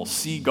people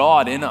see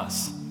God in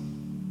us.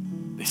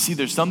 They see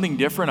there's something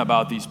different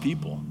about these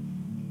people.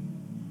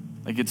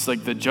 Like it's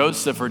like the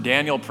Joseph or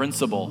Daniel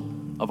principle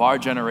of our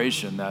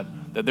generation, that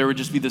there would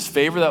just be this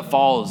favor that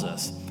follows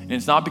us. And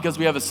it's not because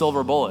we have a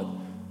silver bullet.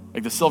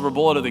 Like the silver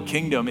bullet of the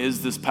kingdom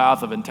is this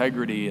path of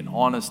integrity and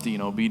honesty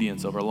and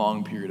obedience over a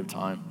long period of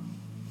time.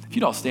 If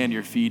you'd all stand to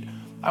your feet,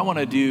 I want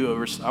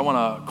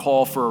to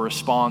call for a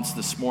response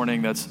this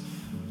morning that's a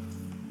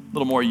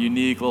little more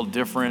unique, a little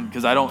different,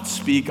 because I don't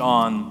speak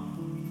on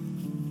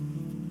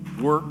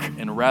work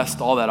and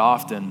rest all that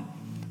often.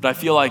 But I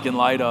feel like in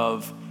light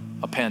of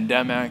a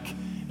pandemic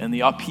and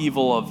the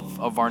upheaval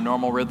of our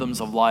normal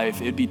rhythms of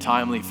life, it'd be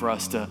timely for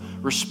us to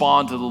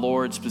respond to the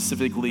Lord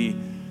specifically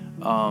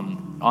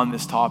on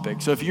this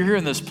topic. So if you're here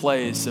in this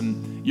place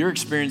and you're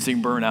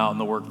experiencing burnout in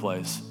the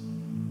workplace,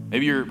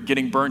 maybe you're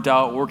getting burnt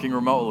out working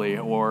remotely,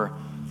 or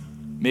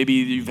maybe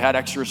you've had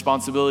extra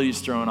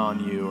responsibilities thrown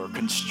on you, or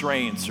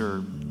constraints,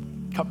 or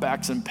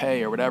cutbacks in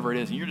pay, or whatever it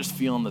is, and you're just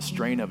feeling the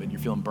strain of it and you're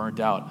feeling burnt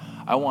out,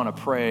 I want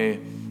to pray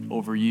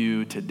over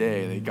you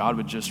today that God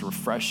would just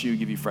refresh you,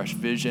 give you fresh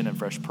vision and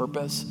fresh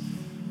purpose.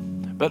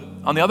 But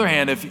on the other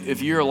hand,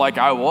 if you're like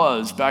I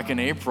was back in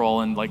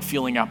April and like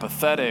feeling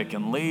apathetic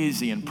and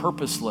lazy and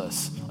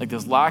purposeless, like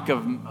this lack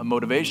of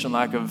motivation,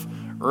 lack of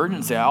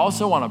urgency, I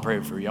also want to pray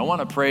for you. I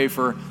want to pray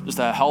for just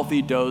a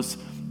healthy dose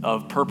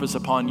of purpose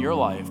upon your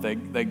life,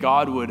 that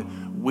God would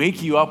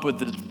wake you up with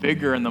this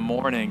vigor in the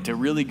morning to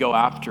really go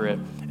after it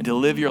and to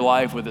live your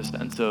life with a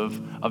sense of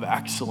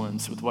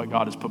excellence with what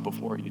God has put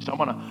before you. So I'm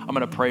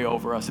gonna pray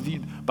over us. If you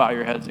bow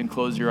your heads and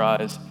close your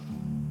eyes.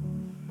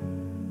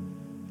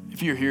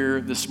 If you're here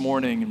this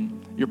morning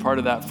and you're part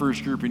of that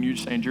first group and you're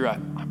saying, Drew,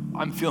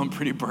 I'm feeling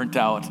pretty burnt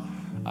out.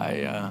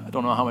 I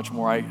don't know how much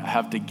more I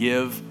have to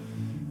give.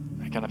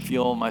 I kind of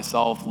feel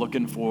myself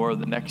looking for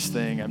the next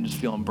thing. I'm just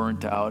feeling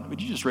burnt out.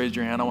 Would you just raise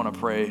your hand? I want to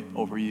pray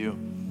over you.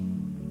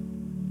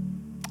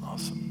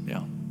 Awesome.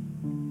 Yeah,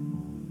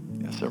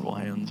 several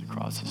hands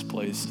across this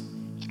place.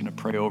 I'm just going to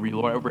pray over you,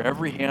 Lord, over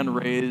every hand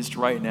raised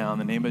right now in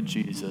the name of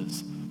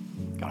Jesus.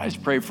 God, I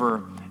just pray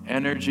for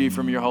energy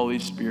from your Holy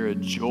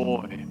Spirit,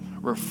 joy,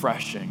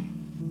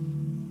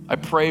 refreshing. I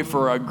pray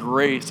for a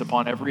grace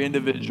upon every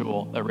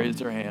individual that raised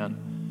their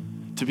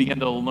hand to begin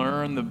to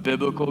learn the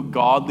biblical,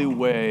 godly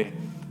way,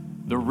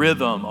 the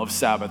rhythm of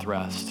Sabbath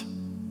rest.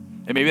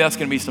 And maybe that's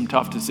going to be some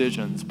tough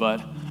decisions,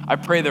 but I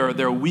pray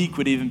their week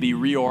would even be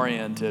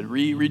reoriented,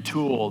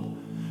 retooled,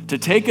 to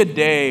take a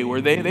day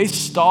where they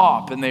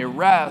stop and they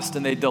rest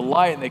and they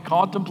delight and they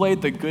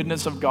contemplate the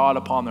goodness of God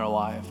upon their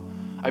life.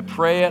 I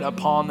pray it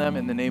upon them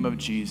in the name of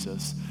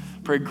Jesus.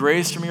 Pray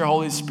grace from your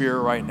Holy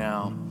Spirit right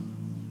now.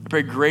 I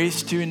pray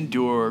grace to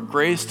endure,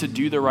 grace to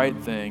do the right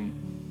thing,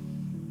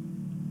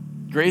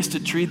 grace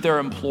to treat their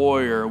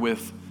employer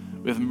with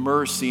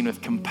mercy and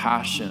with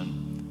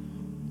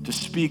compassion, to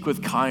speak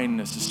with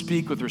kindness, to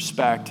speak with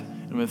respect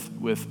and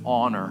with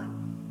honor.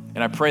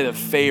 And I pray that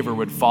favor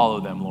would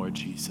follow them, Lord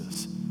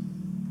Jesus.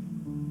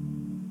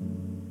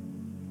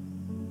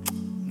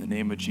 In the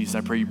name of Jesus, I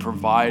pray you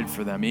provide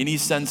for them. Any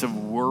sense of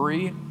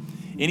worry,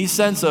 any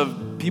sense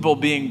of people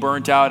being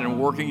burnt out and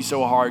working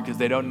so hard because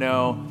they don't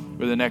know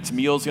where the next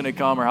meal is going to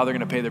come or how they're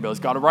going to pay their bills.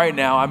 God, right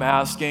now I'm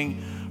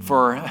asking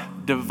for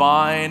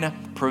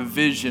divine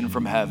provision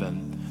from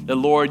heaven. That,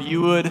 Lord,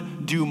 you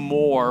would do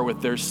more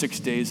with their 6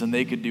 days than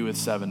they could do with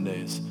 7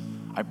 days.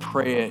 I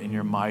pray it in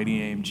your mighty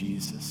name,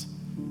 Jesus.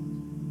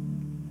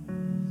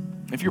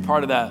 If you're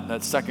part of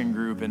that second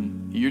group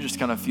and you're just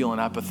kind of feeling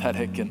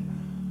apathetic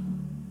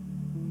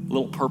and a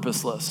little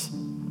purposeless,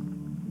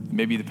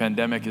 maybe the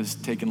pandemic has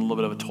taken a little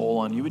bit of a toll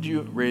on you, would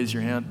you raise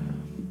your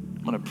hand?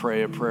 I'm going to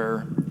pray a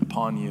prayer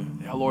upon you.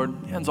 Yeah, Lord,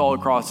 hands all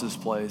across this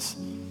place.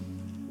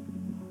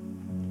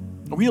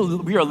 We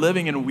are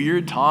living in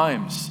weird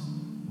times.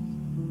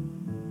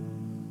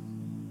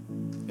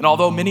 And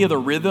although many of the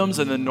rhythms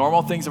and the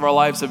normal things of our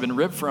lives have been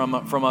ripped from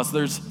us,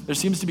 there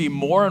seems to be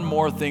more and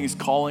more things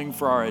calling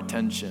for our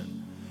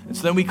attention. And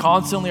so then we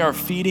constantly are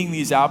feeding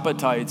these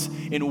appetites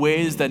in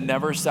ways that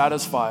never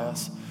satisfy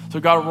us.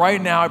 So God,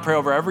 right now I pray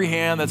over every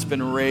hand that's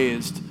been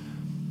raised.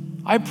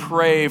 I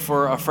pray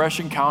for a fresh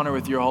encounter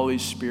with your Holy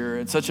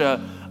Spirit, such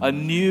a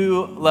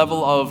new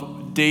level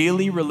of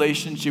daily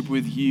relationship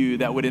with you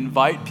that would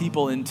invite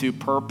people into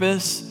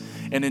purpose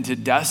and into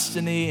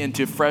destiny,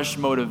 into fresh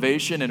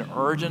motivation and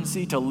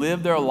urgency to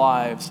live their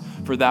lives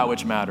for that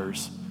which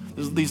matters.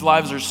 These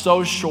lives are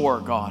so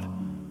short, God.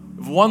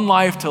 We have one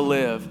life to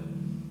live.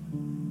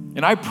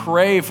 And I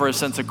pray for a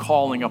sense of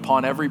calling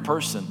upon every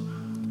person.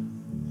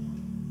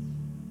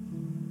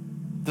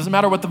 Doesn't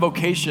matter what the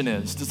vocation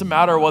is. Doesn't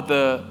matter what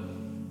the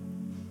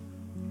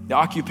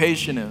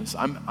occupation is.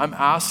 I'm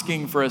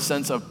asking for a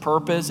sense of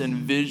purpose and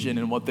vision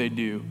in what they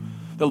do.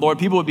 The Lord,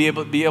 people would be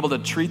able to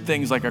treat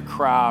things like a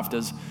craft,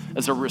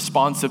 as a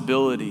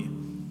responsibility.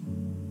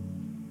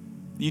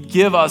 You'd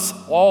give us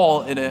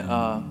all in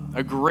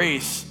a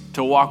grace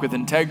to walk with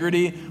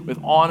integrity, with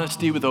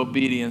honesty, with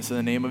obedience in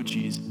the name of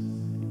Jesus.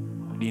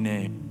 Mighty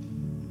name.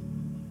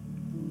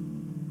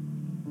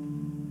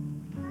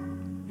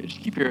 Just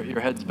keep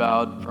your heads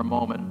bowed for a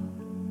moment.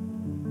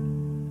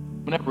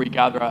 Whenever we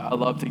gather, I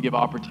love to give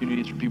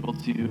opportunities for people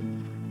to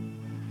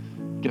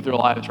get their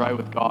lives right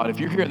with God. If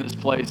you're here in this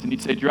place and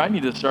you'd say, Drew, I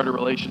need to start a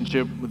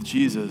relationship with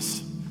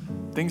Jesus.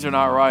 Things are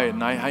not right,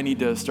 and I need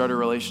to start a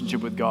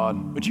relationship with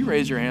God. Would you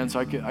raise your hand so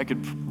I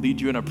could lead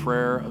you in a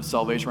prayer of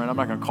salvation right now? I'm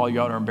not going to call you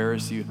out or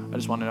embarrass you. I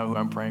just want to know who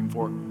I'm praying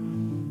for.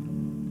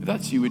 If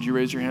that's you, would you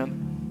raise your hand?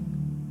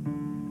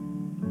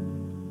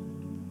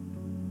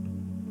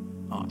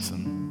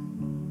 Awesome.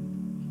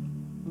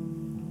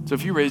 So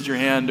if you raised your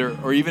hand,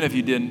 or even if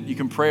you didn't, you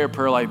can pray a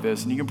prayer like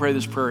this, and you can pray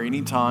this prayer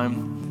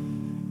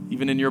anytime.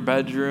 Even in your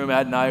bedroom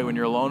at night when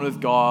you're alone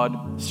with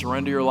God,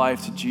 surrender your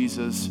life to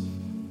Jesus.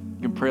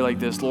 You can pray like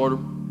this: Lord,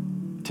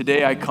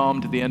 today I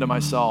come to the end of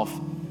myself.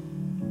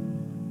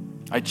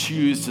 I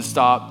choose to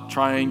stop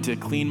trying to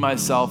clean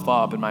myself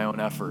up in my own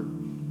effort.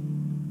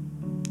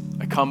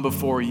 I come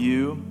before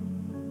you.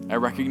 I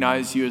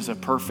recognize you as a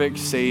perfect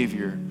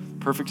Savior,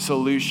 perfect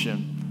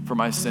solution for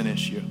my sin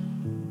issue.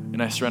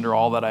 And I surrender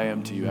all that I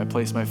am to you. I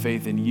place my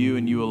faith in you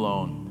and you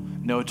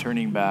alone. No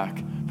turning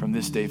back from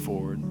this day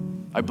forward.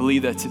 I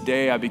believe that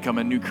today I become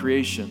a new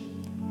creation.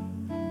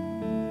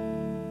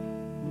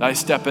 I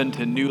step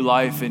into new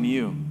life in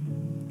you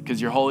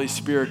because your Holy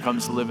Spirit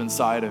comes to live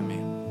inside of me.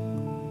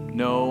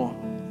 No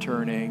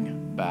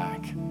turning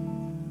back.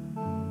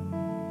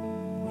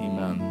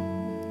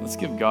 Amen. Let's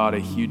give God a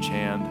huge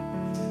hand.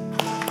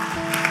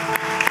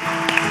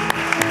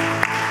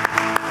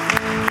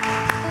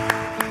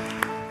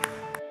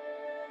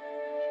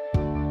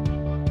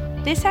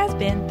 This has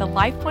been the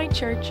LifePoint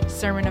Church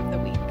Sermon of the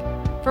Week.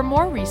 For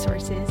more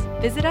resources,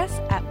 visit us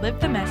at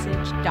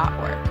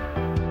livethemessage.org.